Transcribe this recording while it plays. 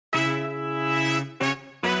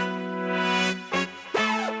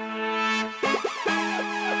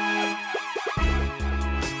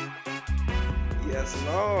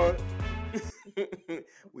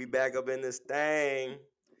We back up in this thing.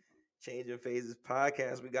 Changing Phases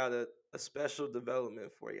podcast. We got a special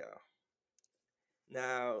development for y'all.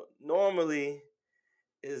 Now, normally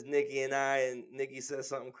is Nikki and I, and Nikki says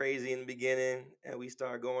something crazy in the beginning, and we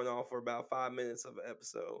start going on for about 5 minutes of an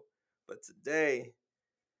episode. But today,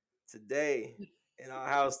 in our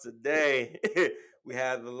house today, we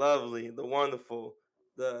have the lovely, the wonderful,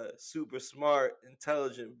 the super smart,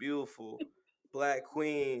 intelligent, beautiful Black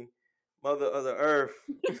Queen, Mother of the Earth,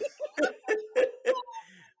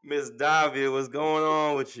 Miss Davia. What's going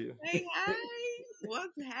on with you? Hey, hi.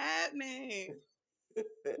 What's happening? What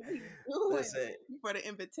you doing? Listen, Thank you for the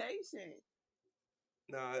invitation.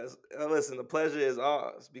 no, listen. The pleasure is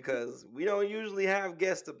ours because we don't usually have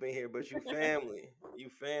guests up in here, but you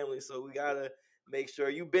family. So we gotta make sure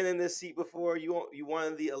you've been in this seat before. You one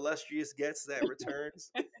of the illustrious guests that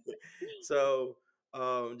returns. So,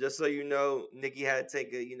 just so you know, Nikki had to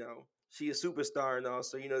take a, she a superstar and all,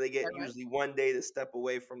 so they get All right. usually one day to step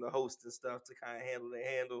away from the host and stuff to kind of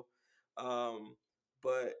handle.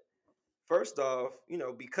 But first off,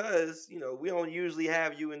 because we don't usually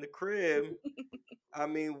have you in the crib. I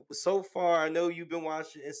mean, so far I know you've been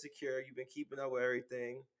watching Insecure, you've been keeping up with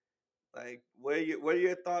everything. Like, what are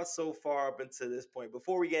your thoughts so far up until this point?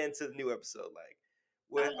 Before we get into the new episode,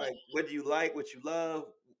 what do you like, what you love,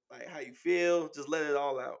 like how you feel? Just let it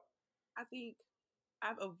all out. I think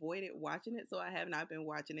I've avoided watching it, so I have not been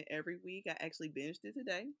watching it every week. I actually binged it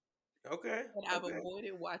today, Okay, but I've okay.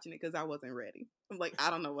 avoided watching it because I wasn't ready. I'm like, I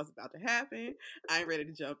don't know what's about to happen. I ain't ready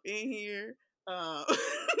to jump in here. Uh,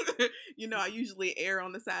 I usually err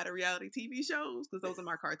on the side of reality TV shows because those are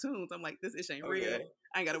my cartoons. I'm like, this ish ain't real. Okay.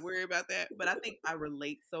 I ain't got to worry about that. But I think I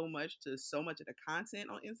relate so much to so much of the content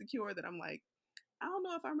on Insecure that I'm like, I don't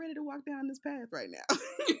know if I'm ready to walk down this path right now.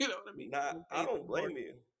 You know what I mean? Nah, I don't blame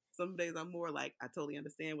you. Some days I'm more like, I totally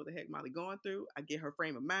understand what the heck Molly going through. I get her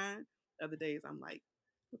frame of mind. Other days I'm like,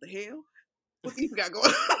 what the hell? What's even got going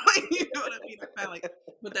on? You know what I mean? I kind of like,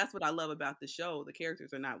 but that's what I love about the show. The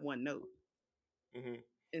characters are not one note. Hmm.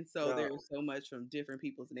 And so No. there's so much from different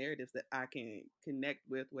people's narratives that I can connect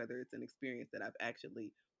with, whether it's an experience that I've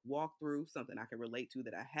actually walked through, something I can relate to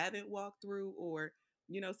that I haven't walked through, or,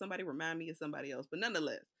 somebody remind me of somebody else. But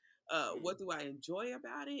nonetheless, what do I enjoy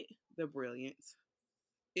about it? The brilliance.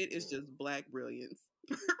 It is just black brilliance.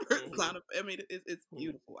 Hmm. I mean, it's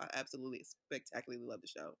beautiful. I absolutely spectacularly love the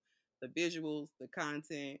show. The visuals, the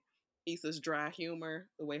content, Issa's dry humor,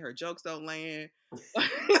 the way her jokes don't land.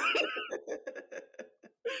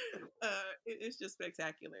 It's just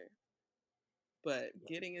spectacular. But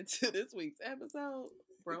getting into this week's episode,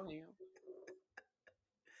 Broham,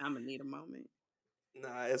 I'm gonna need a moment.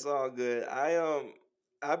 Nah, it's all good.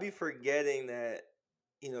 I be forgetting that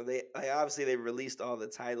they like obviously they released all the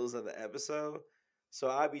titles of the episode, so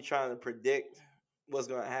I be trying to predict what's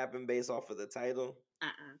gonna happen based off of the title, Uh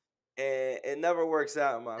and it never works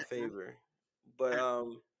out in my uh-uh. favor. But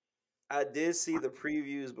I did see the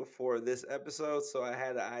previews before this episode, so I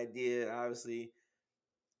had an idea. Obviously,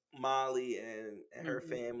 Molly and her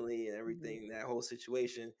Mm-hmm. family and Mm-hmm. everything, that whole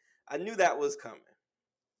situation, I knew that was coming.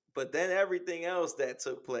 But then everything else that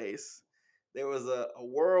took place, there was a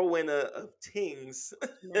whirlwind of tings,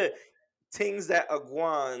 tings that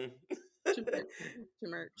iguan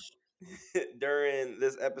Merch. during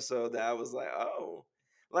this episode that I was like, oh,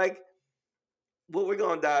 like what we're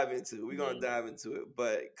gonna dive into. We're gonna Mm-hmm. dive into it.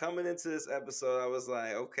 But coming into this episode, I was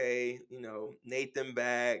like, okay, Nathan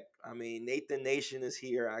back. I mean, Nathan Nation is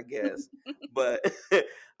here, I guess. But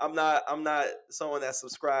I'm not someone that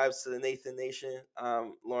subscribes to the Nathan Nation.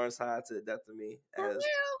 Lawrence Hyde to the death of me, For as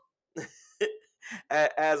real?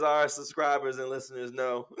 as our subscribers and listeners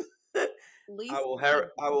know. I Lisa, will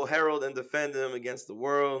I will herald and defend him against the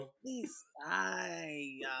world. Lisa,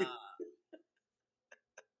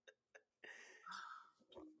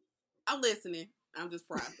 I'm listening. I'm just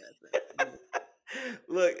processing.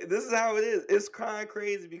 Look, this is how it is. It's kind of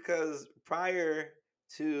crazy because prior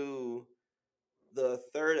to the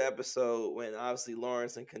third episode, when obviously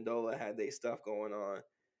Lawrence and Condola had their stuff going on,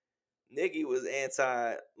 Nikki was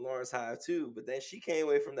anti Lawrence Hive too. But then she came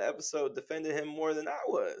away from the episode defending him more than I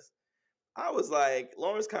was. I was like,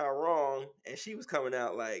 Lawrence kind of wrong, and she was coming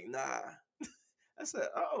out like, nah. I said,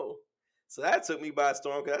 oh. So that took me by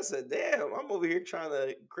storm because I said, damn, I'm over here trying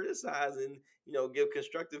to criticize and, give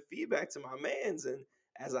constructive feedback to my mans. And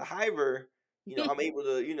as a hiver, I'm able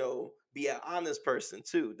to, be an honest person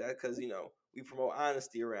too. That because, we promote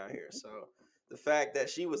honesty around here. So the fact that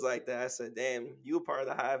she was like that, I said, damn, you a part of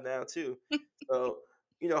the hive now too. So,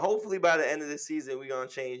 hopefully by the end of the season, we're going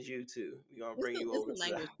to change you too. We're going to bring you It's over a to the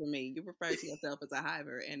language for me. You refer to yourself as a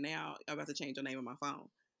hiver, and now I'm about to change your name on my phone.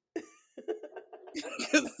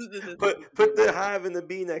 Put the hive and the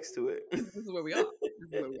bee next to it. This is where we are. This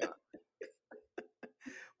is where we are.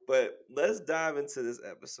 But let's dive into this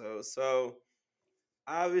episode. So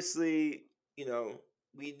obviously, you know,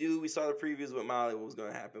 we saw the previews with Molly what was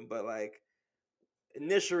gonna happen, but like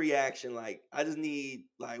initial reaction, like I just need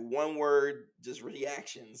like one word, just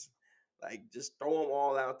reactions. Like just throw them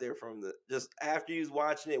all out there from the just after you was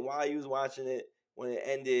watching it, while you was watching it, when it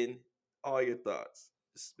ended, all your thoughts.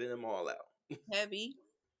 Just spin them all out. Heavy,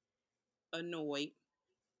 annoyed,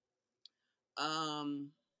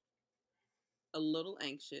 um, a little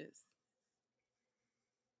anxious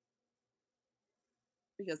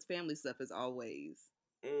because family stuff is always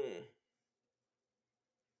Mm,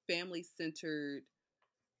 family centered,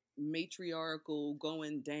 matriarchal,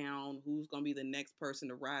 going down. Who's gonna be the next person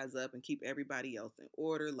to rise up and keep everybody else in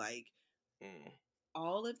order? Like mm,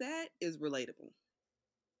 all of that is relatable.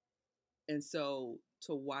 And so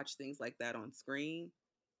to watch things like that on screen,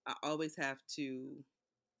 I always have to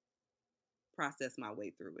process my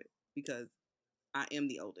way through it because I am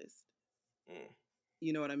the oldest. mm,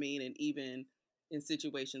 You know what I mean? And even in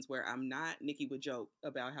situations where I'm not, Nikki would joke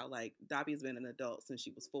about how like Dobby has been an adult since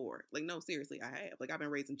she was 4. Like, no, seriously, I have. Like, I've been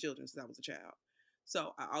raising children since I was a child.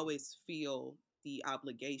 So I always feel the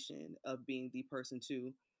obligation of being the person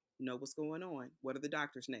to know what's going on. What are the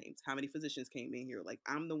doctors' names? How many physicians came in here? Like,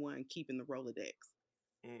 I'm the one keeping the Rolodex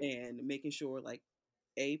mm, and making sure like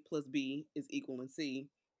A plus B is equal in C,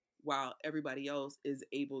 while everybody else is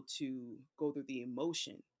able to go through the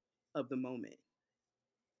emotion of the moment.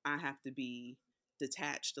 I have to be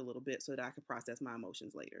detached a little bit so that I can process my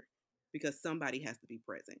emotions later because somebody has to be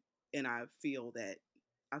present. And I feel that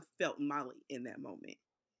I felt Molly in that moment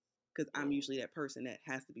because I'm mm. usually that person that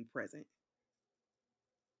has to be present.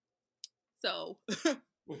 So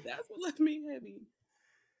that's what left me heavy.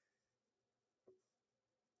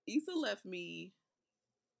 Issa left me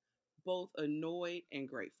both annoyed and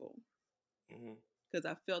grateful Mhm. because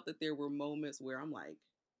I felt that there were moments where I'm like,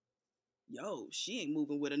 yo, she ain't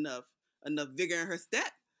moving with enough vigor in her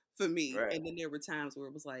step for me. Right. And then there were times where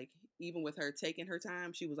it was like, even with her taking her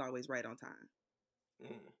time, she was always right on time.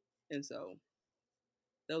 Mm. And so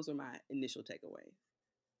those were my initial takeaways.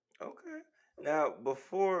 Okay. Now,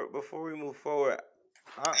 before we move forward,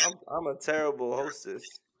 I'm a terrible hostess.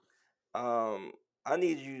 Um, I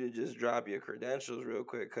need you to just drop your credentials real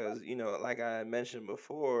quick, because like I mentioned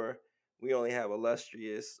before, we only have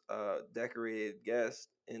illustrious, decorated guests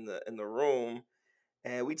in the room,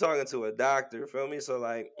 and we talking to a doctor. Feel me? So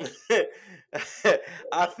like,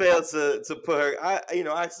 I failed to put her.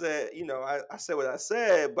 I said I said what I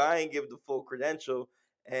said, but I didn't give the full credential.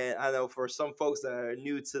 And I know for some folks that are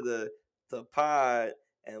new to the pod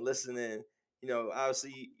and listening,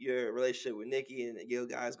 obviously your relationship with Nikki and you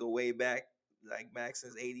guys go way back, like back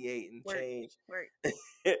since '88 and Work, change. work.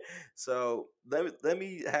 So let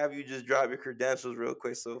me have you just drop your credentials real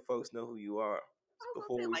quick so folks know who you are I was gonna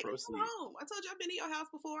before say, we like, come proceed. home. I told you I've been to your house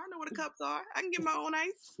before. I know where the cups are. I can get my own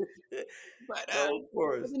ice. But No, of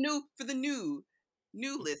for course. the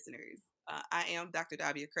new listeners, I am Dr.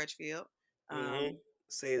 Davia Crutchfield. Mm-hmm. Um,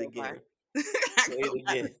 Say it go by again. I Say go it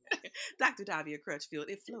by again. Dr. Davia Crutchfield.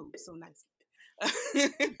 It flows so nicely.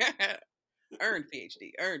 Earned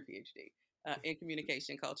PhD in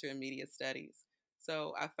communication, culture, and media studies.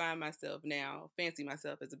 So I find myself now, fancy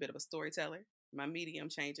myself as a bit of a storyteller. My medium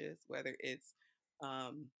changes, whether it's,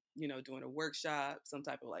 doing a workshop, some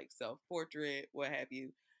type of like self portrait, what have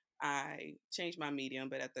you. I change my medium,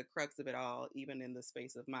 but at the crux of it all, even in the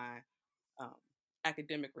space of my um,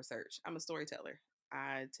 academic research, I'm a storyteller.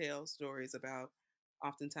 I tell stories about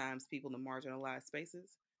oftentimes people in marginalized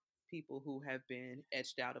spaces, people who have been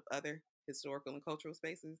etched out of other historical and cultural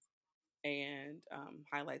spaces, and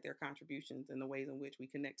highlight their contributions and the ways in which we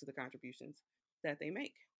connect to the contributions that they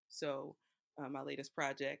make. So, my latest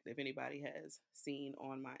project, if anybody has seen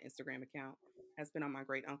on my Instagram account, has been on my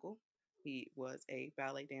great uncle. He was a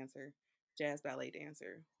ballet dancer, jazz ballet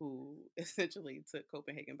dancer, who essentially took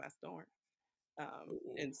Copenhagen by storm.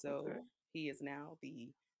 Ooh, And okay. so he is now the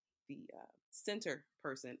center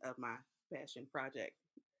person of my fashion project,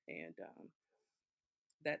 and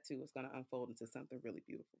that too is going to unfold into something really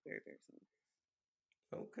beautiful very, very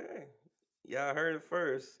Okay. Y'all heard it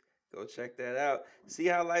first. Go check that out. See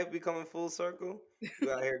how life becoming full circle?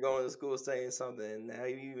 You out here going to school saying something, and now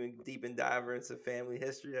you even deep and diver into family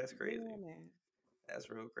history. That's soon. Yeah, crazy. man. That's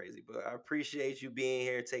real crazy. But I appreciate you being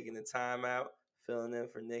here, taking the time out, filling in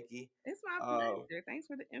for Nikki. It's my Um, pleasure. Thanks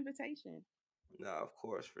for the invitation. No, of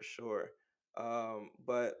course, for sure.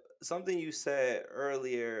 But something you said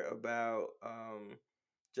earlier about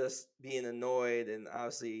just being annoyed and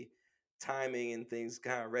obviously timing and things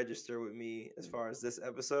kind of register with me as far as this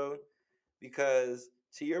episode, because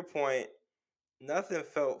to your point, nothing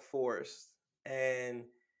felt forced. And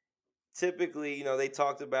typically, they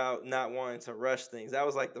talked about not wanting to rush things. That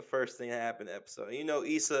was like the first thing that happened in the episode.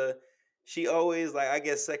 Issa, she always like I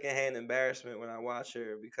get secondhand embarrassment when I watch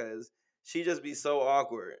her because she just be so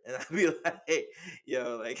awkward, and I'd be like,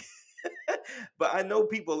 yo, like. But I know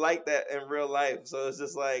people like that in real life, so it's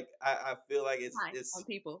just like I feel like Hi, it's on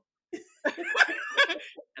people.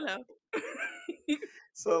 Hello.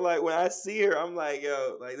 so like when I see her, I'm like,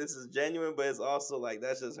 yo, like this is genuine, but it's also like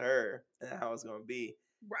that's just her and how it's gonna be.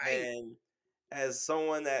 Right. And as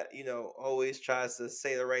someone that always tries to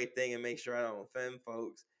say the right thing and make sure I don't offend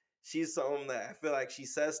folks, she's someone that I feel like she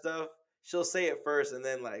says stuff. She'll say it first and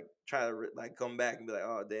then like try to like come back and be like,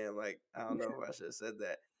 oh damn, like I don't know if I should have said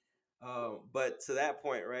that. But to that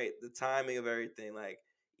point, right, the timing of everything, like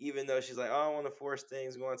even though she's like, oh, I want to force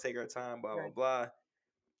things, we want to take our time, blah blah Right. blah.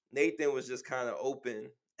 Nathan was just kind of open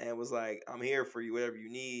and was like, I'm here for you, whatever you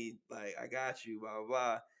need. Like, I got you, blah, blah,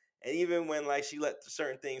 blah. And even when like she let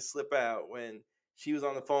certain things slip out, when she was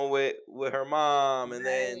on the phone with her mom, and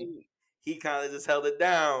then Right. he kind of just held it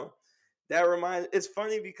down. That reminds. It's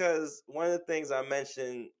funny because one of the things I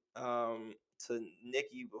mentioned to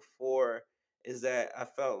Nikki before is that I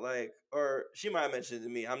felt like, or she might have mentioned it to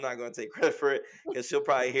me. I'm not going to take credit for it because she'll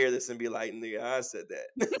probably hear this and be like, "Nigga, I said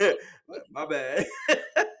that." Like, my bad.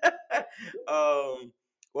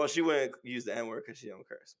 Well, she wouldn't use the N word because she don't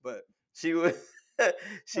curse, but she would,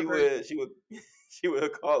 she Her would, version. she would, she would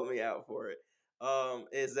have called me out for it.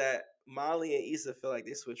 Is that Molly and Issa feel like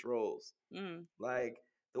they switch roles? Mm. Like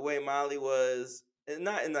the way Molly was, and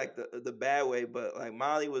not in like the bad way, but like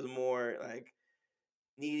Molly was more like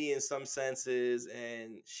needy in some senses,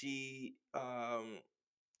 and she,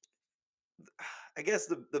 I guess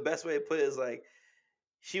the best way to put it is like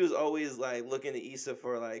she was always like looking to Issa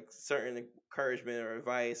for like certain encouragement or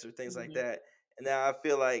advice or things like Mm-hmm. that. And now I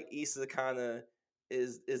feel like Issa kind of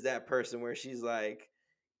is that person where she's like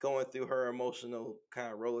going through her emotional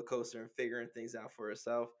kind of roller coaster and figuring things out for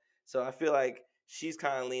herself. So I feel like she's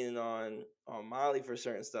kind of leaning on Molly for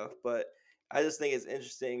certain stuff. But I just think it's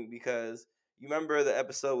interesting because you remember the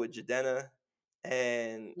episode with Jadena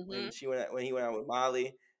and Mm-hmm. when he went out with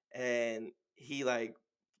Molly and he like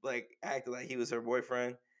acted like he was her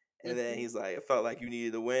boyfriend, and then Mm-hmm. he's like, "It felt like you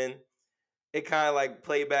needed to win." It kind of like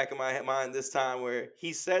played back in my mind this time where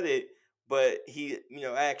he said it, but he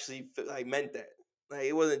actually like meant that. Like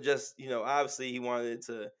it wasn't just obviously he wanted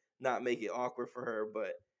to not make it awkward for her,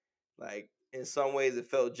 but like in some ways it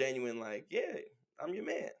felt genuine. Like, yeah, I'm your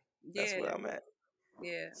man. That's Yeah. what I'm at.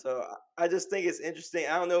 Yeah. So I just think it's interesting.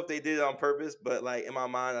 I don't know if they did it on purpose, but like in my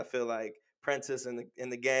mind, I feel like Prentice and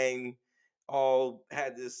the gang all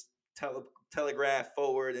had this telegraph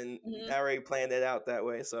forward and Mm-hmm. already planned it out that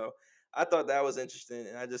way. So I thought that was interesting,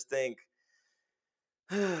 and I just think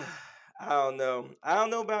I don't know. I don't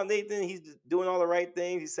know about Nathan. He's just doing all the right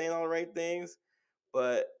things. He's saying all the right things,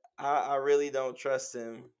 but I really don't trust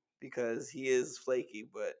him because he is flaky.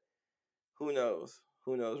 But who knows?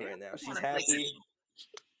 Who knows right now? Everybody She's kind of flaky. happy.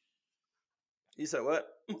 You said what?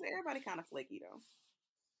 I said everybody kind of flaky though.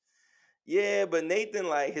 Yeah, but Nathan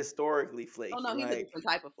like historically Oh flaky. no, he's a Like different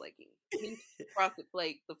type of flaky. He's frosted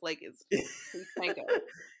flake. The flake is he's panko.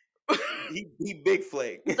 he big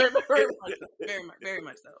flake. Very much so. Very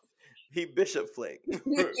much so. He Bishop flake.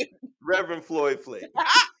 Reverend Floyd flake.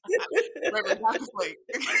 Reverend Dr. Flake.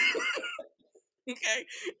 Okay.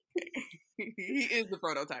 He is the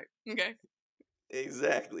prototype. Okay.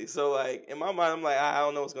 Exactly. So like in my mind, I'm like I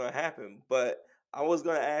don't know what's gonna happen, but I was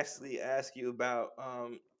gonna actually ask you about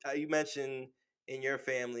you mentioned in your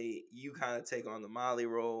family you kind of take on the Molly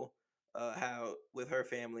role, how with her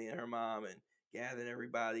family and her mom and gathering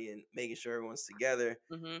everybody and making sure everyone's together.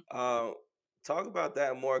 Mm-hmm. Uh, talk about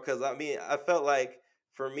that more because I mean I felt like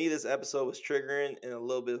for me this episode was triggering in a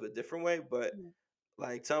little bit of a different way, but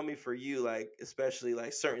like tell me for you like especially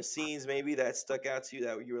like certain scenes maybe that stuck out to you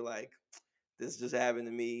that you were like this just happened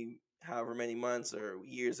to me however many months or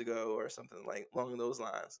years ago or something like along those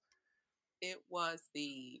lines. It was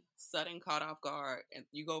the sudden caught off guard, and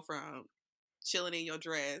you go from chilling in your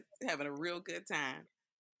dress, having a real good time,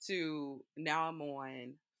 to now I'm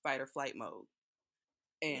on fight or flight mode,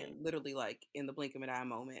 and Mm. literally like in the blink of an eye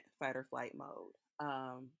moment, fight or flight mode.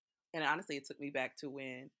 Um, and honestly, it took me back to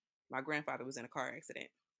when my grandfather was in a car accident,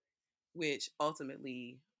 which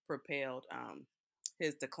ultimately propelled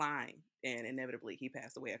his decline, and inevitably he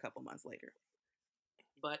passed away a couple months later.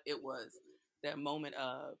 But it was that moment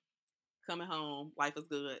of coming home, life is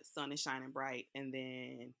good, sun is shining bright, and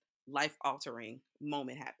then life altering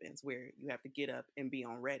moment happens where you have to get up and be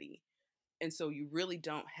on ready. And so you really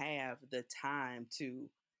don't have the time to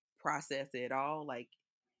process it all, like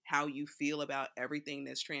how you feel about everything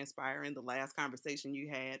that's transpiring. The last conversation you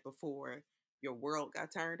had before your world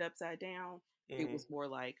got turned upside down, it Hmm. was more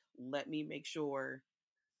like, let me make sure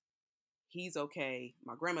he's okay,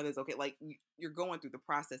 my grandmother's okay. Like you're going through the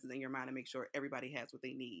processes in your mind to make sure everybody has what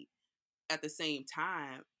they need. At the same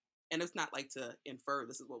time, and it's not like to infer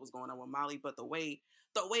this is what was going on with Molly, but the way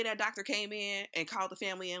that doctor came in and called the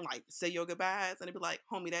family in, like say your goodbyes, and they'd be like,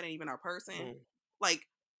 homie, that ain't even our person. Mm, Like,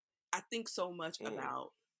 I think so much mm,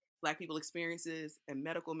 about Black people experiences and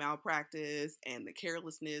medical malpractice and the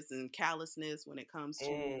carelessness and callousness when it comes to,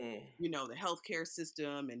 mm, the healthcare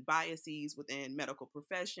system and biases within medical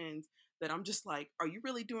professions, that I'm just like, are you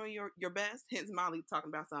really doing your best? Hence Molly talking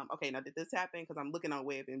about some, okay, now did this happen? Because I'm looking on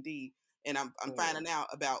WebMD and I'm mm. finding out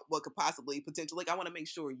about what could possibly potentially, like, I want to make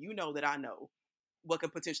sure you know that I know what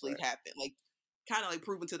could potentially Right, happen. Like, kind of like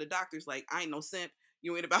proving to the doctors, like, I ain't no simp.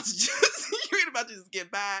 You ain't about to just you ain't about to just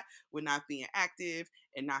get by with not being active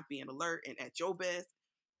and not being alert and at your best.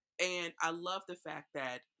 And I love the fact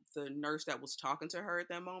that the nurse that was talking to her at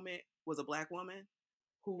that moment was a Black woman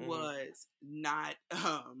who mhm, was not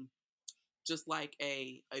just like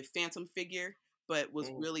a phantom figure, but was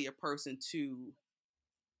mhm. really a person to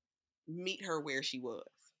meet her where she was.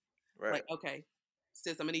 Right, Like, okay,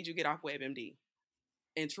 sis, I'm gonna need you to get off WebMD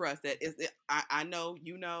and trust that I know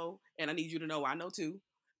you know, and I need you to know I know too.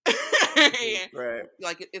 mm, And right,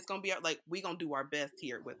 like it's gonna be like we gonna do our best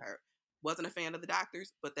here with her. Wasn't a fan of the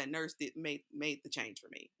doctors, but that nurse did made the change for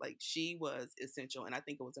me. Like she was essential, and I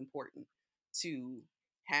think it was important to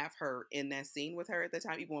have her in that scene with her at the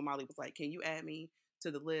time. Even when Molly was like, "Can you add me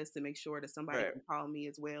to the list to make sure that somebody right, can call me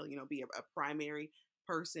as well? Be a primary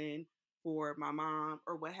person for my mom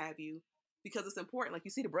or what have you." Because it's important. Like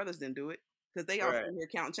you see, the brothers didn't do it because they all right. sitting here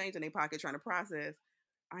counting change in their pocket trying to process.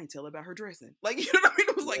 I ain't tell her about her dressing. Like, you know what I mean?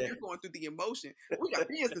 It was like Yeah, you're going through the emotion. We got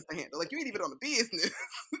business to handle. Like you ain't even on the business.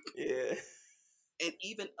 yeah. And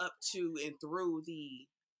even up to and through the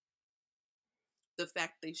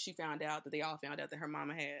fact that she found out that they all found out that her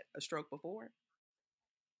mama had a stroke before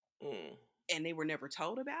Mm, and they were never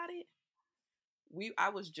told about it. I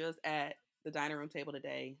was just at the dining room table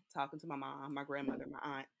today talking to my mom, my grandmother, my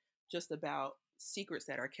aunt, just about secrets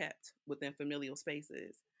that are kept within familial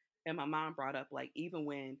spaces. And my mom brought up like even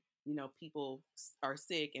when, people are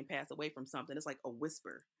sick and pass away from something, it's like a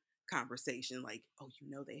whisper conversation, like, oh,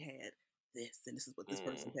 they had this and this is what this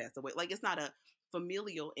person mm, passed away. Like it's not a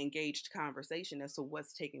familial engaged conversation as to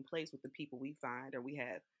what's taking place with the people we find or we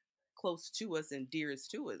have close to us and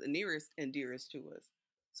dearest to us, nearest and dearest to us.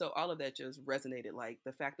 So all of that just resonated. Like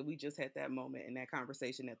the fact that we just had that moment and that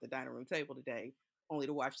conversation at the dining room table today, only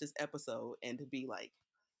to watch this episode and to be like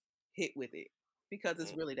hit with it because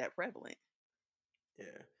it's mm. really that prevalent. Yeah.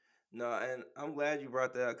 No, and I'm glad you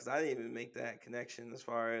brought that up because I didn't even make that connection as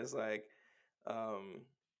far as like um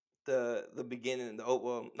the beginning,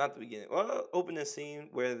 well, not the beginning, well, opening scene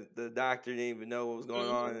where the doctor didn't even know what was going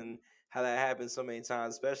on Hmm. and how that happens so many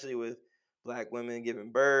times, especially with Black women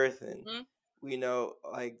giving birth, and Hmm. we know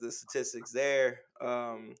like the statistics there.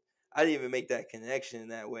 I didn't even make that connection in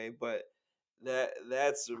that way, but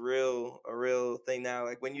that's a real thing now.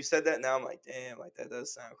 Like when you said that, now I'm like, damn, like that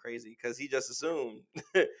does sound crazy because he just assumed,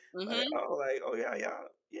 Hmm. like, oh yeah, yeah,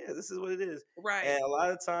 yeah, this is what it is. Right. And a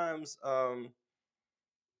lot of times,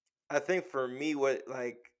 I think for me, what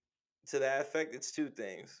like to that effect, it's two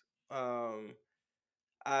things. Um,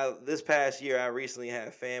 I this past year, I recently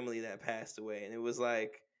had family that passed away, and it was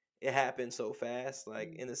like it happened so fast,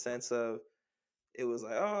 like in the sense of it was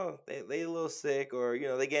like, oh, they a little sick, or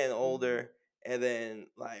they getting Hmm. older, and then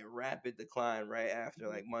like rapid decline right after, Hmm.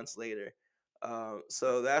 like months later.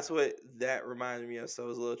 So that's what that reminded me of. So it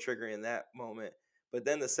was a little triggering in that moment. But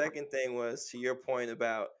then the second thing was to your point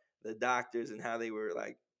about the doctors and how they were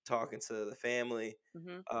like talking to the family.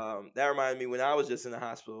 Hmm. That reminded me when I was just in the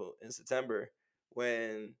hospital in September,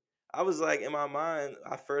 when I was like in my mind,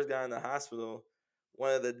 I first got in the hospital.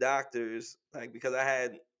 One of the doctors, like because I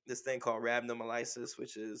had this thing called rhabdomyolysis,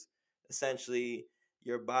 which is essentially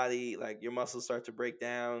your body, like your muscles start to break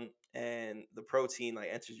down, and the protein like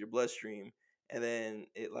enters your bloodstream, and then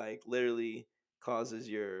it like literally causes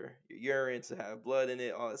your urine to have blood in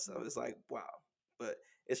it, all that stuff. It's like wow, but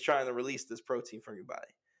it's trying to release this protein from your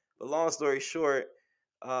body. But long story short,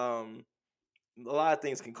 um, a lot of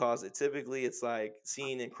things can cause it. Typically, it's like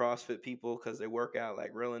seen in CrossFit people because they work out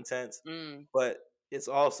like real intense, Mm. but it's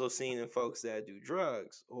also seen in folks that do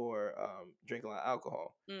drugs or drink a lot of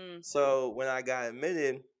alcohol. Mm. So when I got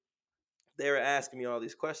admitted, they were asking me all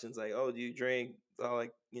these questions like, "Oh, do you drink? Oh,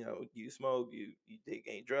 like do you smoke? You take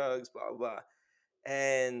any drugs? Blah blah blah."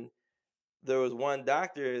 And there was one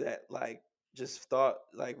doctor that like just thought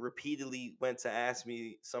like repeatedly went to ask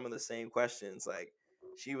me some of the same questions. Like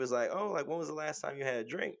she was like, "Oh, like when was the last time you had a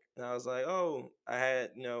drink?" And I was like, "Oh, I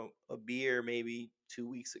had a beer maybe 2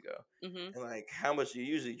 weeks ago." Mm-hmm. And like, how much do you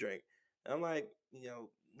usually drink? And I'm like,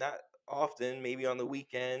 not often, maybe on the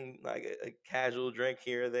weekend, like a casual drink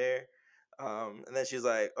here or there. And then she's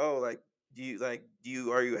like, "Oh, like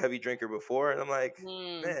are you a heavy drinker before?" And I'm like,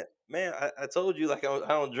 Mm. man, I told you like I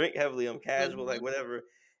don't drink heavily. I'm casual, like Mm-hmm. whatever,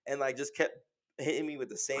 and like just kept hitting me with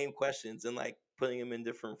the same questions and like putting them in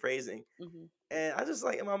different phrasing. Mm-hmm. And I just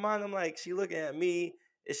like in my mind, I'm like, she looking at me.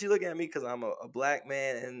 Is she looking at me because I'm a black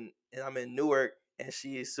man and I'm in Newark, and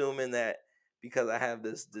she assuming that because I have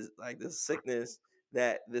this sickness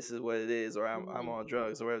that this is what it is, or I'm Mm-hmm. on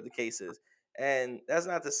drugs, or whatever the case is. And that's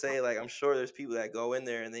not to say like I'm sure there's people that go in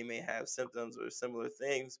there and they may have symptoms or similar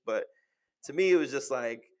things, but to me it was just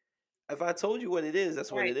like if I told you what it is,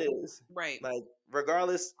 that's what Right. it is. Right. Like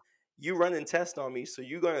regardless, you running tests on me, so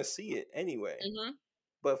you're gonna see it anyway. Mm-hmm.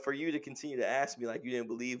 But for you to continue to ask me like you didn't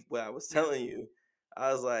believe what I was Yeah. telling you,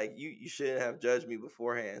 I was like, you shouldn't have judged me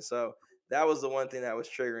beforehand. So that was the one thing that was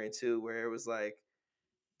triggering too, where it was like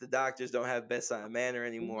the doctors don't have bedside manner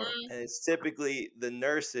anymore. Mm-hmm. And it's typically the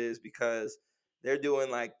nurses because they're doing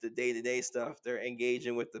like the day to day stuff. They're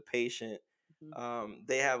engaging with the patient. Mm-hmm.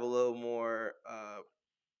 They have a little more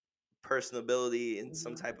personability and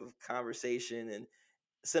some Mm-hmm. type of conversation and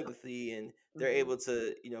sympathy, and they're Mm-hmm. able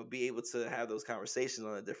to be able to have those conversations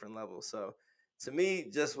on a different level. So to me,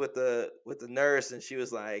 just with the nurse, and she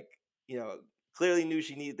was like, clearly knew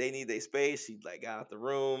they need their space. She like got out the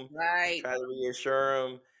room, Right. tried to reassure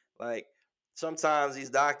them. Like sometimes these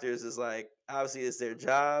doctors is like obviously it's their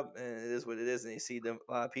job and it is what it is, and they see them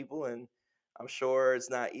a lot of people, and I'm sure it's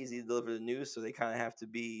not easy to deliver the news, so they kind of have to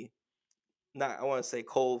be not, I want to say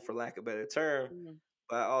cold for lack of a better term, Mm-hmm.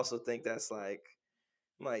 but I also think that's like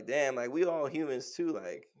I'm like, damn, like we all humans too.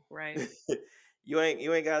 Like Right. you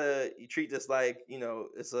ain't gotta you treat this like,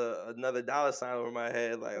 it's another dollar sign over my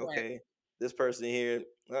head. Like, Right. okay, this person here,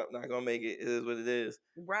 oh, not gonna make it. It is what it is.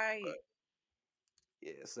 But Right.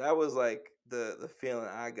 yeah, so that was like the feeling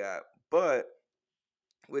I got. But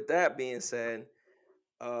with that being said,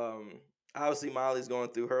 um, obviously Molly's going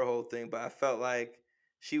through her whole thing, but I felt like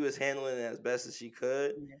she was handling it as best as she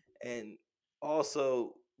could. Yeah. And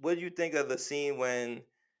also, what do you think of the scene when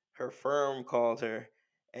her firm called her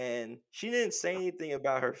and she didn't say anything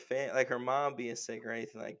about like her mom being sick or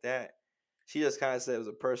anything like that? She just kind of said it was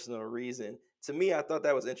a personal reason. To me, I thought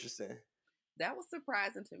that was interesting. That was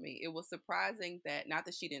surprising to me. It was surprising that not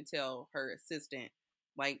that she didn't tell her assistant,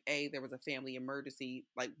 like, a there was a family emergency,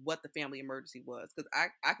 like what the family emergency was, because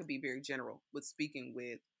I could be very general with speaking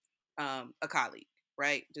with a colleague,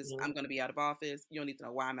 right? Just Hmm. I'm going to be out of office. You don't need to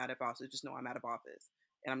know why I'm out of office. Just know I'm out of office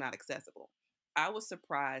and I'm not accessible. I was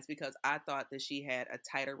surprised because I thought that she had a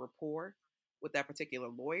tighter rapport with that particular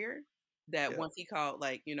lawyer. That Yeah. once he called,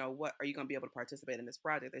 like, what are you going to be able to participate in this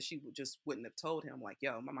project? That she just wouldn't have told him, like,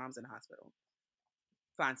 yo, my mom's in the hospital,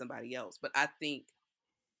 find somebody else. But I think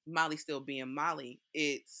Molly still being Molly,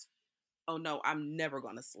 it's, oh no, I'm never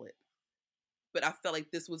going to slip. But I felt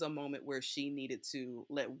like this was a moment where she needed to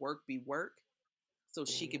let work be work so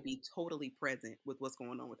she Hmm. could be totally present with what's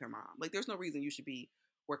going on with her mom. Like, there's no reason you should be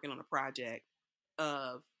working on a project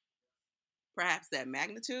of perhaps that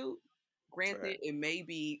magnitude. Right. Granted, it may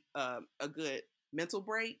be a good mental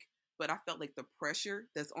break, but I felt like the pressure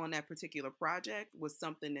that's on that particular project was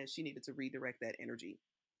something that she needed to redirect that energy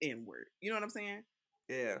inward. You know what I'm saying?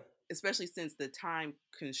 Yeah. Especially since the time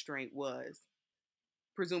constraint was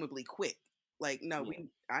presumably quick. Like, no, Yeah.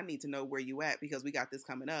 I need to know where you at because we got this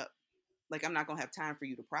coming up. Like, I'm not gonna have time for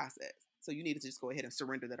you to process. So you need to just go ahead and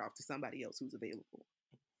surrender that off to somebody else who's available.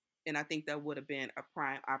 And I think that would have been a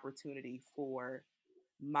prime opportunity for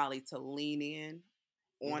Molly to lean in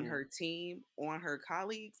on Hmm. her team, on her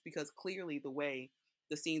colleagues, because clearly the way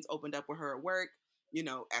the scenes opened up with her at work,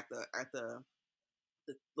 at the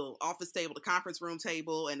little office table, the conference room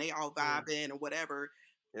table, and they all Hmm. vibing or whatever.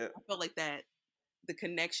 Yeah. I felt like that the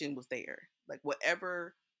connection was there. Like,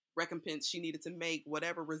 whatever recompense she needed to make,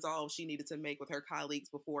 whatever resolve she needed to make with her colleagues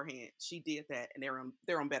beforehand, she did that, and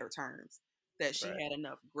they're on better terms. That she Right. had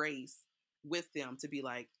enough grace with them to be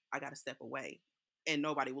like, I got to step away, and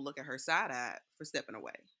nobody will look at her side eye for stepping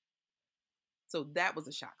away. So that was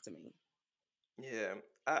a shock to me. Yeah,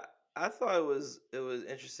 I I thought it was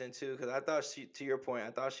interesting too because I thought she, to your point,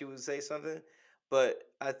 I thought she would say something, but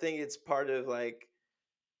I think it's part of like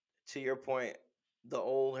to your point, the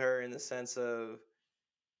old her in the sense of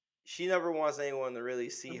she never wants anyone to really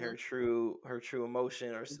see Hmm. her true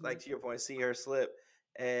emotion or Hmm. like to your point, see her slip,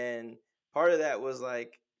 and part of that was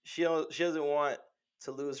like she doesn't want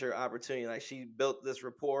to lose her opportunity. Like she built this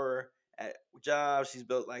rapport at jobs. She's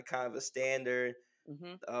built like kind of a standard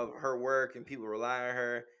Mm-hmm. of her work, and people rely on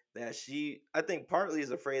her. That she, I think, partly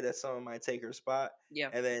is afraid that someone might take her spot, Yeah.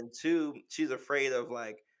 and then two, she's afraid of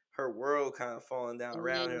like her world kind of falling down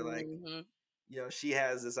around her. Like, Mm-hmm. she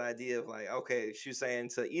has this idea of like, okay, she was saying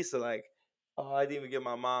to Issa like, oh, I didn't even give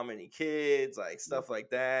my mom any kids, like Yeah. stuff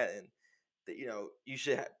like that, and you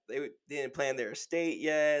should have. They didn't plan their estate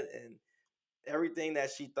yet, and everything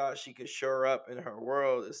that she thought she could shore up in her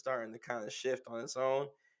world is starting to kind of shift on its own.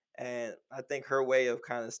 And I think her way of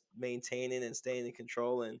kind of maintaining and staying in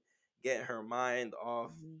control and getting her mind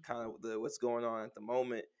off Mm-hmm. kind of what's going on at the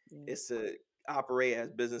moment Yeah. is to operate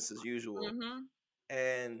as business as usual. Mm-hmm.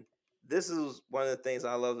 And this is one of the things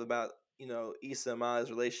I love about Issa and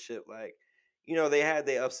Mali's relationship. Like, they had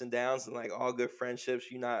their ups and downs, and like all good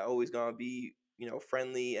friendships, you're not always gonna be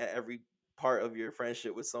friendly at every part of your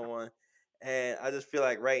friendship with someone. And I just feel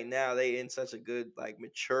like right now they in such a good like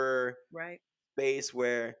mature Right. space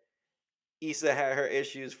where Issa had her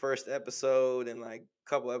issues first episode, and like a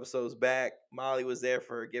couple episodes back, Molly was there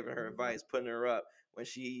for her, giving her Mm-hmm. advice, putting her up when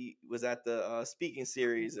she was at the speaking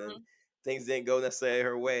series and Mm-hmm. things didn't go necessarily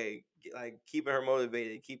her way, like keeping her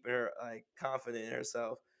motivated, keeping her like confident in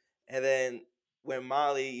herself. And then when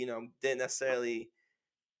Molly, didn't necessarily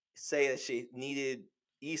say that she needed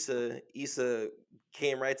Issa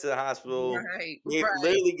came right to the hospital, Right. Right.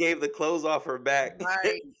 literally gave the clothes off her back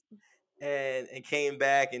Right. and came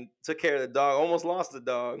back and took care of the dog. Almost lost the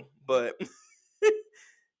dog, but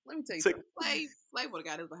Let me tell you took something. Slave would have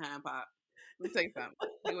got his behind pop. Let me tell you something.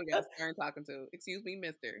 He would have got stern talking to. Excuse me,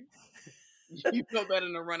 mister. You know better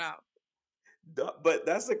than to run out. but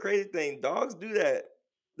that's the crazy thing. Dogs do that.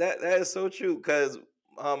 That is so true. Because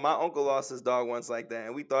my uncle lost his dog once like that,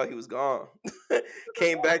 and we thought he was gone.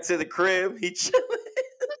 Came back to the crib. He chilling.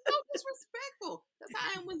 That's so disrespectful. That's how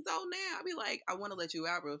I am with Zoe now. I be like, I want to let you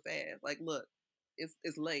out real fast. Like, look,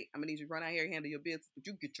 it's late. I'm gonna need you to run out here and handle your business, but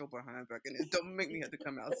you get your behind back in this. Don't make me have to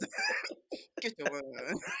come outside. Get your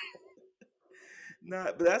behind.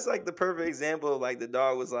 Nah, but that's like the perfect example. Of, like the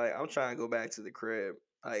dog was like, "I'm trying to go back to the crib.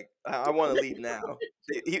 Like I want to leave now.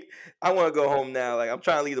 I want to go home now. Like I'm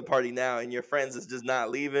trying to leave the party now, and your friends is just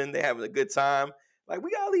not leaving. They having a good time. Like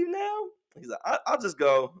we gotta leave now." He's like, I'll just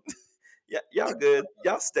go. Yeah, y'all good.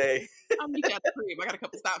 Y'all stay. I'm gonna meet you at the crib. I got a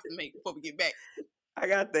couple stops to make before we get back. I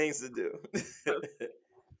got things to do. But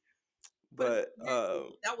but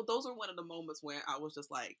seriously, those were one of the moments where I was just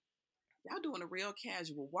like, y'all doing a real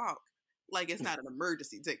casual walk. Like it's not an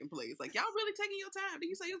emergency taking place. Like y'all really taking your time. Did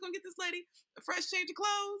you say you was gonna get this lady a fresh change of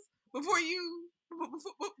clothes before you? What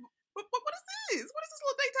is this? What is this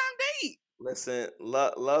little daytime date? listen,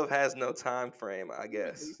 love has no time frame. I Let me tell you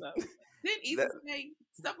guess something. Didn't Issa that. say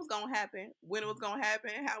stuff was gonna happen, when it was gonna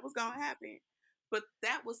happen, how it was gonna happen? But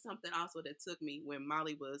that was something also that took me when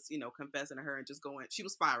Molly was, confessing to her and just going. She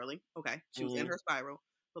was spiraling. Okay, she was in Mhm. her spiral.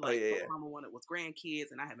 But Oh like, yeah, all yeah. mama wanted was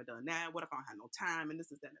grandkids, and I haven't done that. What if I don't have no time? And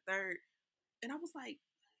this is that and the third. And I was like,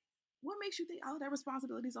 what makes you think all of that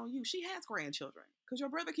responsibility is on you? She has grandchildren because your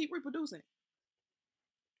brother keep reproducing.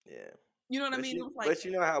 Yeah. You know what I But mean? It you was like, but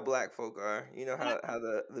you know how black folk are. You know but I, how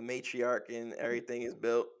the matriarch and everything is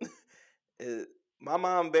built. It- my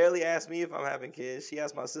mom barely asked me if I'm having kids. She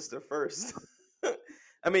asked my sister first.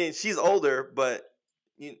 I mean, she's older, but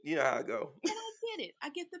you know how it go. and I get it. I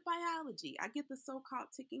get the biology. I get the so-called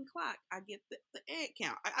ticking clock. I get the egg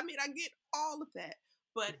count. I mean, I get all of that.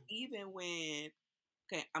 But even when,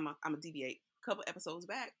 okay, I'm a deviate. A couple episodes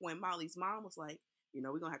back, when Molly's mom was like,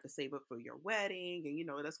 we're gonna have to save up for your wedding,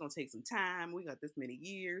 and that's gonna take some time. We got this many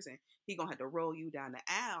years, and he gonna have to roll you down the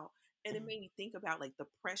aisle. And it made me think about like the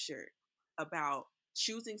pressure about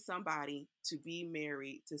choosing somebody to be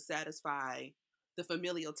married to satisfy the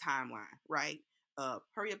familial timeline, right?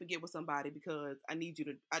 Hurry up and get with somebody because I need you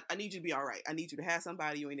to. I need you to be all right. I need you to have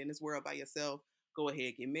somebody. You ain't in this world by yourself. Go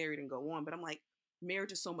ahead, get married and go on. But I'm like,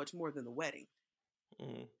 marriage is so much more than the wedding.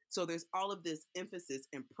 Mhm. So there's all of this emphasis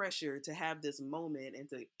and pressure to have this moment and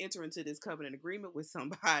to enter into this covenant agreement with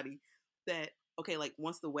somebody that, okay, like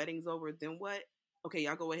once the wedding's over, then what? Okay,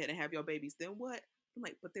 y'all go ahead and have your babies, then what? I'm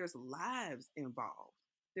like, but there's lives involved.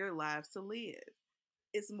 There are lives to live.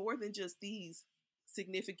 It's more than just these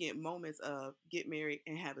significant moments of get married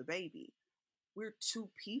and have a baby. We're two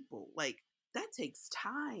people. Like that takes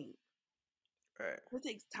time. Right. It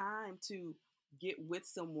takes time to get with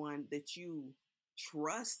someone that you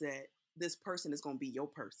trust that this person is going to be your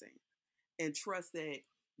person and trust that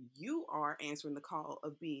you are answering the call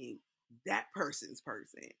of being that person's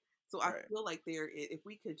person. So I Right. feel like if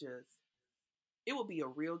we could just, it would be a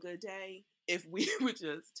real good day if we would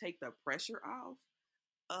just take the pressure off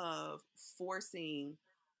of forcing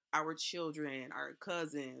our children, our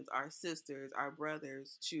cousins, our sisters, our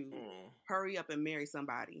brothers to Mm. hurry up and marry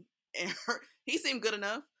somebody. And he seemed good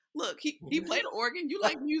enough. Look, he played the organ. You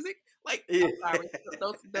like music? Like, Yeah. I'm sorry,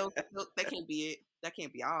 those that can't be it. That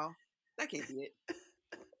can't be all. That can't be it.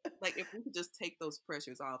 Like, if we could just take those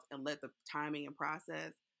pressures off and let the timing and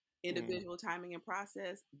process, Mm. individual timing and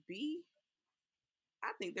process be,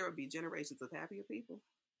 I think there would be generations of happier people.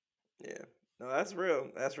 Yeah. No, that's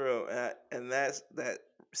real. That's real. And that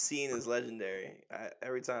scene is legendary.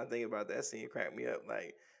 Every time I think about that scene, it cracked me up.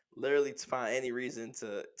 Like literally to find any reason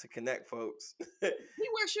to connect folks. He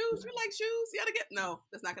wears shoes. You like shoes? You gotta get. No,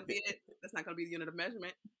 that's not gonna be it. That's not gonna be the unit of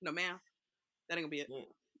measurement. No, ma'am. That ain't gonna be it. Mm.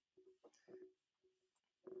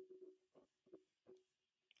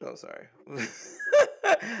 Oh, sorry.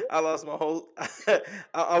 I lost my whole.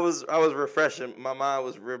 I was refreshing. My mind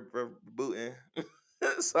was rebooting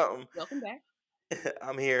something. Welcome back.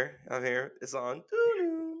 I'm here. I'm here. It's on.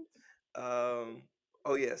 Doo-doo. Um.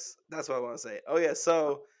 Oh yes, that's what I want to say. Oh yeah.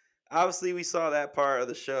 So obviously we saw that part of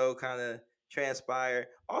the show kind of transpire.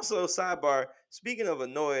 Also, sidebar. Speaking of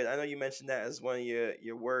annoyed, I know you mentioned that as one of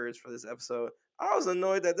your words for this episode. I was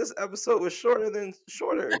annoyed that this episode was shorter than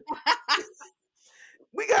shorter.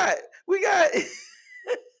 We got.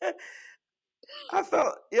 I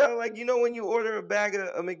felt like when you order a bag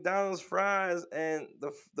of McDonald's fries and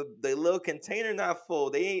the little container not full,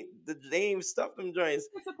 they ain't stuffed them joints.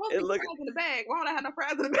 It's supposed to It be look fries in the bag. Why would I have no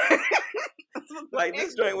fries in the bag? That's what the like bag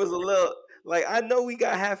this joint is. was a little like I know we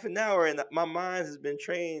got half an hour and my mind has been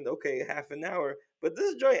trained. Okay, half an hour, but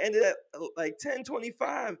this joint ended at like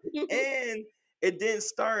 10:25 and it didn't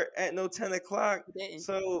start at no 10 o'clock. It didn't.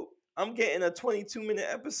 So I'm getting a 22-minute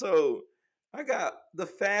episode. I got the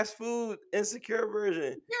fast food insecure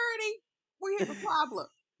version. Security. We have a problem.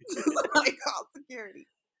 Somebody called security.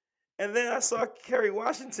 And then I saw Kerry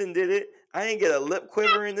Washington did it. I ain't get a lip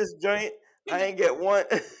quiver in this joint. I ain't get one.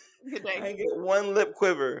 Good I day. ain't get one lip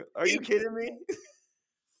quiver. Are you kidding me?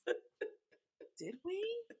 Did we?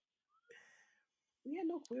 We had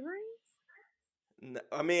no quivering.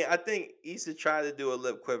 I mean, I think Issa tried to do a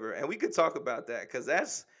lip quiver, and we could talk about that because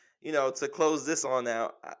that's to close this on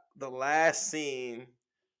out. The last scene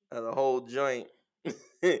of the whole joint.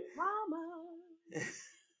 Mama.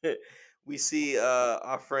 We see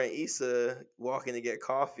our friend Issa walking to get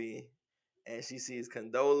coffee, and she sees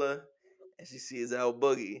Condola, and she sees El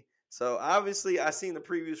Boogie. So obviously, I seen the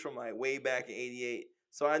previews from like way back in '88,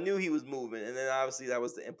 so I knew he was moving, and then obviously that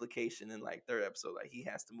was the implication in like third episode, like he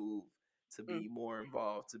has to move to be more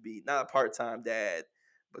involved, to be not a part-time dad,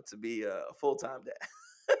 but to be a full-time dad.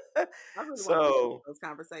 I really want to So those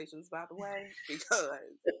conversations, by the way, because.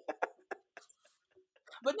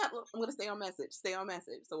 But not. I'm going to stay on message. Stay on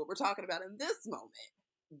message. So what we're talking about in this moment,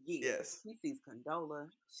 yes. she sees Condola,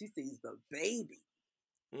 she sees the baby,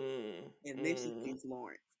 and then she Mm. sees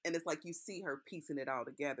Lawrence, and it's like you see her piecing it all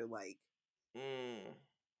together. Like Mm.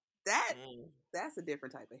 that. Mm. That's a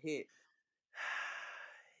different type of hit.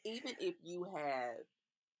 Even if you have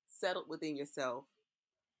settled within yourself,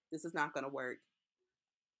 this is not going to work.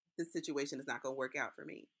 This situation is not going to work out for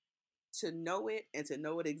me. To know it and to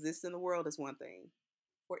know it exists in the world is one thing.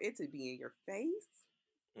 For it to be in your face,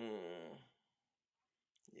 Yeah.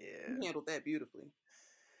 you handled that beautifully.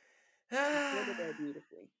 You handled that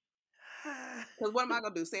beautifully. Because what am I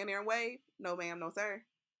going to do? Stand there and wave? No, ma'am, no, sir.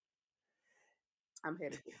 I'm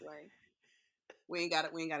headed this way. We ain't got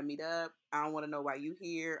to meet up. I don't want to know why you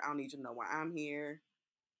here. I don't need you to know why I'm here.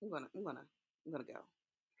 I'm gonna go.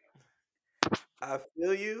 I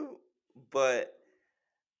feel you, but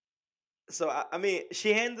so I mean,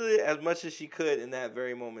 she handled it as much as she could in that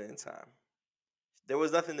very moment in time. There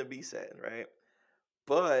was nothing to be said, right?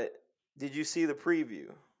 But did you see the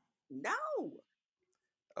preview? No,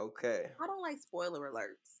 Okay. I don't like spoiler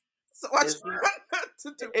alerts, so I It's try not, not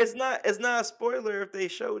to do it's not a spoiler if they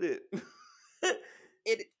showed it.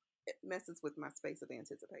 it. It messes with my space of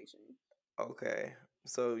anticipation. Okay.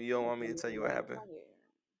 So you don't want me to tell you what happened? Yeah.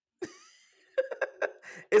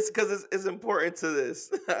 It's because it's important to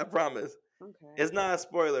this. I promise. Okay. It's not a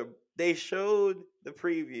spoiler. They showed the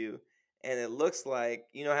preview, and it looks like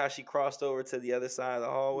how she crossed over to the other side of the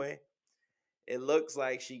hallway. It looks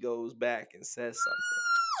like she goes back and says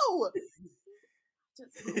No!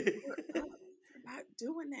 Just something. we're not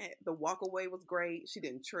doing that. The walk away was great. She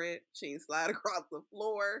didn't trip. She didn't slide across the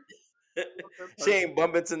floor. She ain't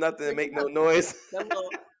bumping to nothing and make no noise. That little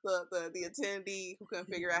the attendee who couldn't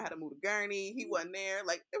figure out how to move the gurney, he wasn't there.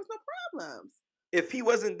 Like there was no problems. If he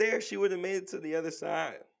wasn't there, she would have made it to the other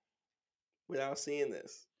side without seeing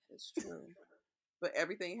this. It's true. But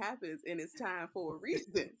everything happens in its time for a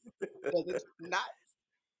reason. Does it not?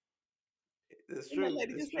 It's Didn't that true.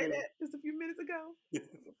 lady It's just say true. that just a few minutes ago?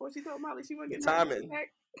 Before she told Molly she wasn't The getting her money timing.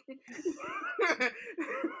 back.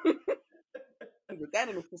 With that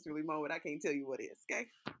in a sisterly moment, I can't tell you what is, okay?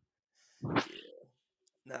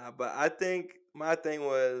 Nah, but I think my thing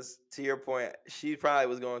was, to your point, she probably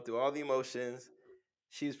was going through all the emotions.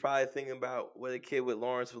 She's probably thinking about what a kid with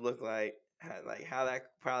Lawrence would look like how that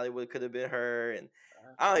probably would could have been her, and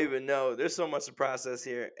I don't even know. There's so much to process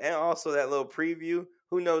here, and also that little preview.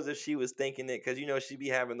 Who knows if she was thinking it? Because she'd be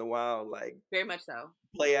having the wild like Very much so.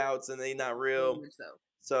 playouts, and they not Very real. much so.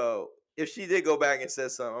 So if she did go back and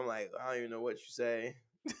said something, I'm like, I don't even know what you say,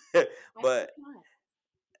 I but hope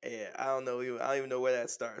not. yeah, I don't know. I don't even know where that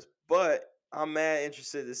starts. But I'm mad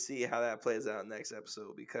interested to see how that plays out next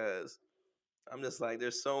episode because I'm just like,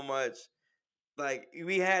 there's so much. Like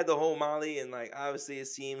we had the whole Molly, and like obviously it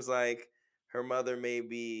seems like her mother may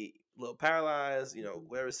be a little paralyzed. Mhm.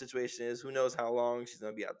 Whatever the situation is, who knows how long she's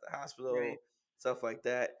gonna be out the hospital, Right. stuff like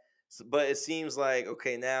that. So, but it seems like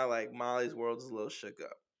okay now, like Molly's world is a little shook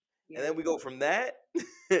up, and Yeah. then we go from that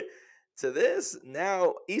to this.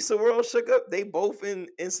 Now Issa world shook up. They both in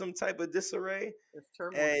some type of disarray, It's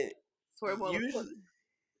turmoil. and Turmoil afoot.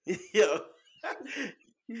 usually, yo,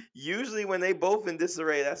 usually when they both in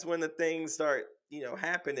disarray, that's when the things start,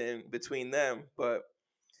 happening between them. But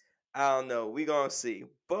I don't know. We gonna see.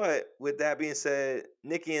 But with that being said,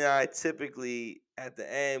 Nikki and I typically at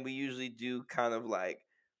the end we usually do kind of like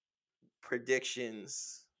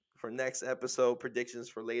predictions for next episode, predictions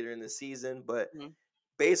for later in the season. But Mhm.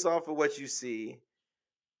 based off of what you see,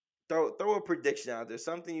 throw a prediction out there.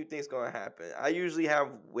 Something you think is gonna happen. I usually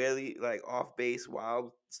have really like off base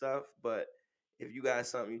wild stuff, but if you got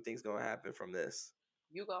something you think is gonna happen from this.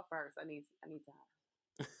 You go first. I need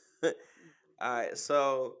time. All right,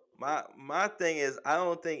 so my thing is, I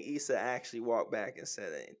don't think Issa actually walked back and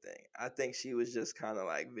said anything. I think she was just kind of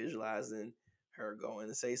like visualizing her going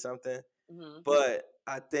to say something. Mm-hmm. But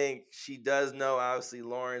I think she does know. Obviously,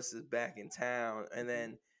 Lawrence is back in town, and Mm-hmm.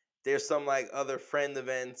 then there's some like other friend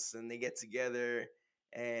events, and they get together,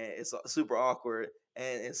 and it's super awkward.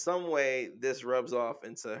 And in some way, this rubs off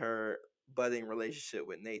into her budding relationship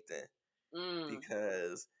with Nathan Mm.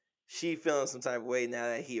 because she feeling some type of way now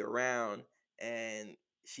that he around, and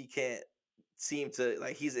she can't seem to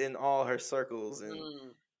like he's in all her circles and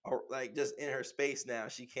Mm. or like just in her space now.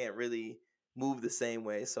 She can't really move the same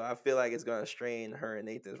way. So I feel like it's gonna strain her and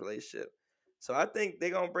Nathan's relationship. So I think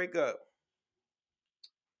they're gonna break up.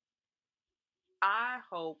 I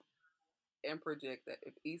hope and predict that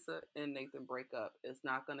if Issa and Nathan break up, it's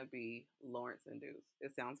not going to be Lawrence induced.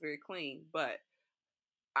 It sounds very clean, but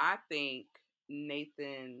I think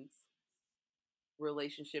Nathan's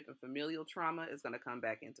relationship and familial trauma is going to come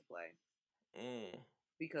back into play Mm,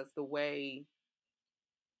 because the way,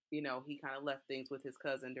 he kind of left things with his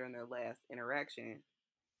cousin during their last interaction,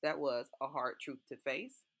 that was a hard truth to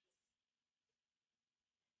face.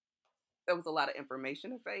 There was a lot of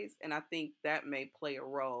information to face, and I think that may play a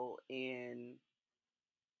role in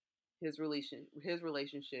his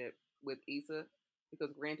relationship with Issa.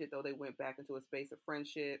 Because granted, though they went back into a space of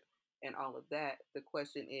friendship and all of that, the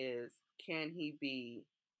question is, can he be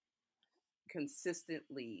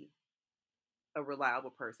consistently a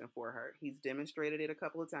reliable person for her? He's demonstrated it a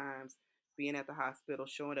couple of times, being at the hospital,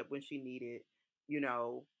 showing up when she needed, you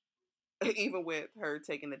know, even with her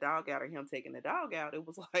taking the dog out or him taking the dog out, it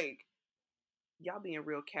was like y'all being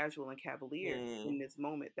real casual and cavalier mm. in this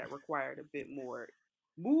moment that required a bit more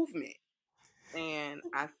movement. And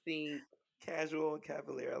I think Casual and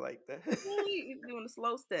cavalier, I like that. he's doing a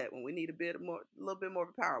slow step when we need a little bit more of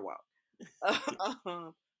a power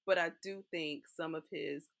walk. But I do think some of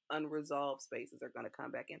his unresolved spaces are going to come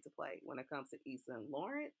back into play when it comes to Issa and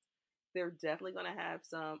Lawrence. They're definitely going to have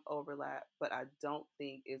some overlap, but I don't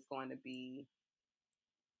think it's going to be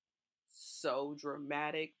so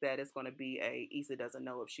dramatic that it's going to be a Issa doesn't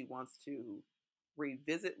know if she wants to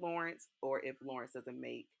revisit Lawrence or if Lawrence doesn't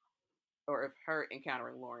make or if her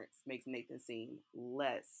encountering Lawrence makes Nathan seem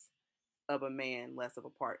less of a man, less of a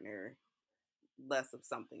partner, less of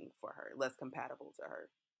something for her, less compatible to her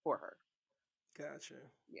for her. Gotcha.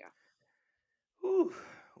 Yeah. Whew.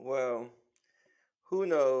 Well, who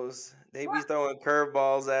knows? They be What? throwing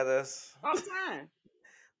curveballs at us All the time.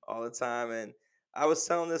 all the time, and I was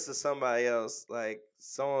telling this to somebody else. Like,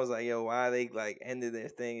 someone was like, "Yo, why they like ended their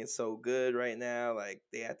thing? It's so good right now. Like,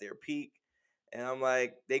 they at their peak." And I'm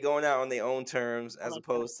like, they going out on their own terms I as like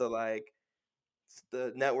that. opposed to like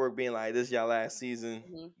the network being like, "This is y'all last season.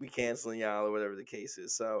 Hmm. We canceling y'all," or whatever the case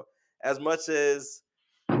is. So, as much as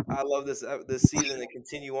I love this season to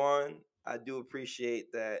continue on, I do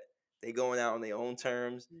appreciate that they going out on their own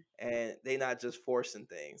terms, and they not just forcing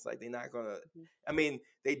things. Like, they're not gonna. I mean,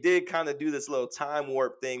 they did kind of do this little time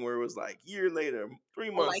warp thing where it was like year later, 3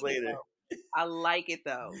 months later. I like it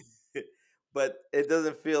though. But it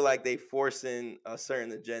doesn't feel like they forcing a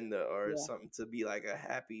certain agenda or something to be like a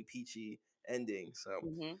happy, peachy ending. So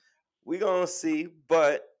we gonna see.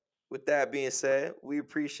 But with that being said, we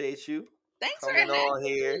appreciate you coming on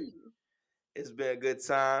here. It's been a good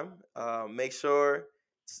time. Make sure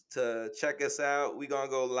to check us out. We're going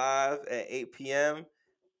to go live at 8 p.m.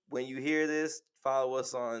 When you hear this, follow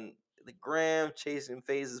us on the gram, Chasing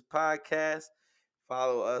Phases Podcast.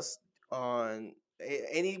 Follow us on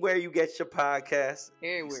anywhere you get your podcast.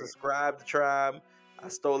 Subscribe to Tribe. I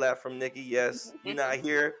stole that from Nikki. Yes, you're not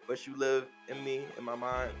here, but you live in me, in my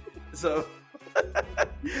mind. So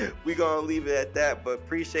we're going to leave it at that. But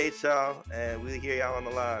appreciate y'all, and we'll hear y'all on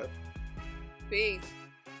the live. Peace.